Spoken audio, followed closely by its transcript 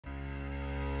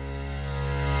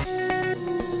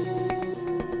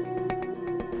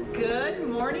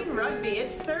Rugby.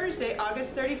 It's Thursday,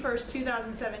 August 31st,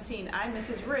 2017. I'm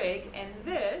Mrs. Rigg, and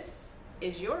this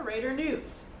is your Raider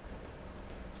News.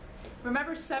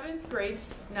 Remember sixth grade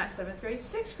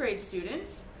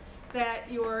students,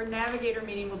 that your Navigator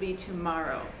meeting will be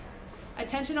tomorrow.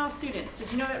 Attention all students,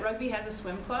 did you know that rugby has a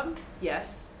swim club?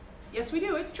 Yes. Yes, we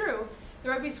do, it's true. The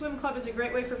Rugby Swim Club is a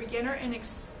great way for beginner and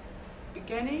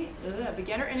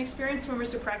experienced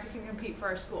swimmers to practice and compete for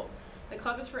our school. The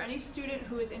club is for any student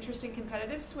who is interested in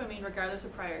competitive swimming regardless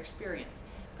of prior experience.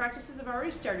 Practices have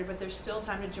already started, but there's still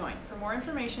time to join. For more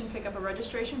information, pick up a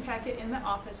registration packet in the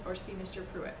office or see Mr.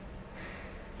 Pruitt.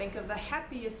 Think of the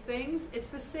happiest things. It's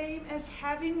the same as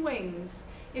having wings.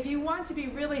 If you want to be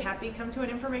really happy, come to an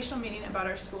informational meeting about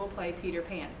our school play, Peter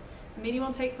Pan. The meeting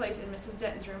will take place in Mrs.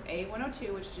 Denton's room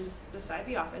A102, which is beside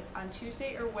the office, on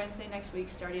Tuesday or Wednesday next week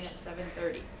starting at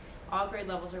 7:30. All grade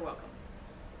levels are welcome.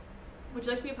 Would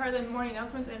you like to be a part of the morning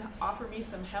announcements and offer me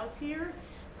some help here?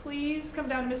 Please come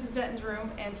down to Mrs. Denton's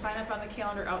room and sign up on the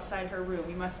calendar outside her room.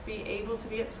 You must be able to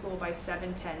be at school by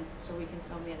 7:10 so we can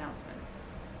film the announcements.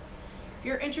 If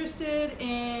you're interested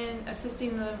in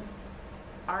assisting the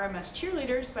RMS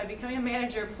cheerleaders by becoming a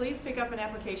manager, please pick up an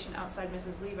application outside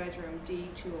Mrs. Levi's room,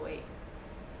 D208.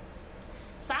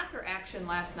 Soccer action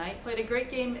last night. Played a great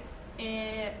game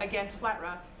against Flat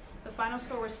Rock. The final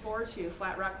score was 4-2,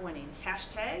 Flat Rock winning.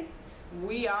 Hashtag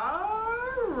We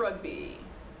Are Rugby.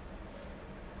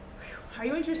 Are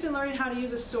you interested in learning how to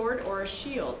use a sword or a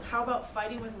shield? How about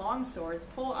fighting with long swords,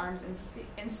 pole arms,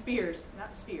 and spears?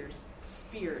 Not spheres,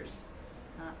 spears.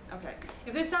 Okay.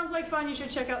 If this sounds like fun, you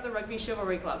should check out the Rugby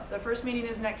Chivalry Club. The first meeting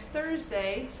is next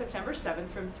Thursday, September 7th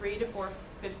from 3 to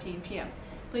 4:15 p.m.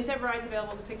 Please have rides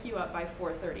available to pick you up by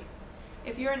 4:30.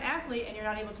 If you're an athlete and you're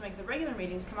not able to make the regular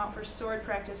meetings, come out for sword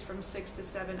practice from 6 to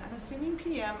 7, I'm assuming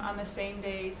p.m. on the same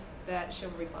days that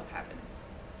Chivalry Club happens.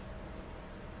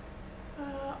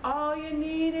 All you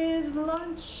need is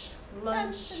lunch,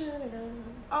 lunch.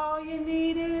 All you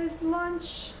need is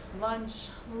lunch, lunch.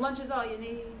 Lunch is all you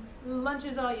need. Lunch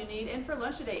is all you need. And for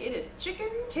lunch today, it is chicken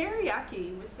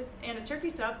teriyaki and a turkey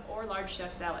sub or large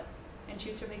chef salad. And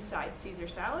choose from these sides: Caesar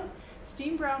salad,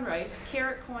 steamed brown rice,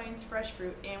 carrot coins, fresh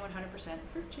fruit, and 100%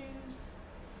 fruit juice.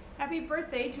 Happy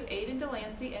birthday to Aiden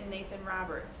Delancey and Nathan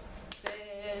Roberts.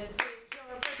 This is your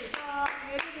birthday song.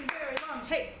 It isn't very long.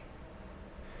 Hey!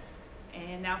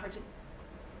 And now for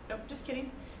nope, just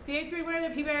kidding. The 8th grade winner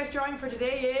of the PBIS drawing for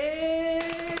today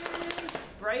is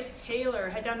Bryce Taylor.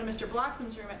 Head down to Mr.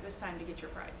 Bloxam's room at this time to get your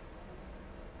prize.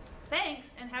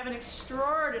 Thanks, and have an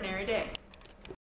extraordinary day.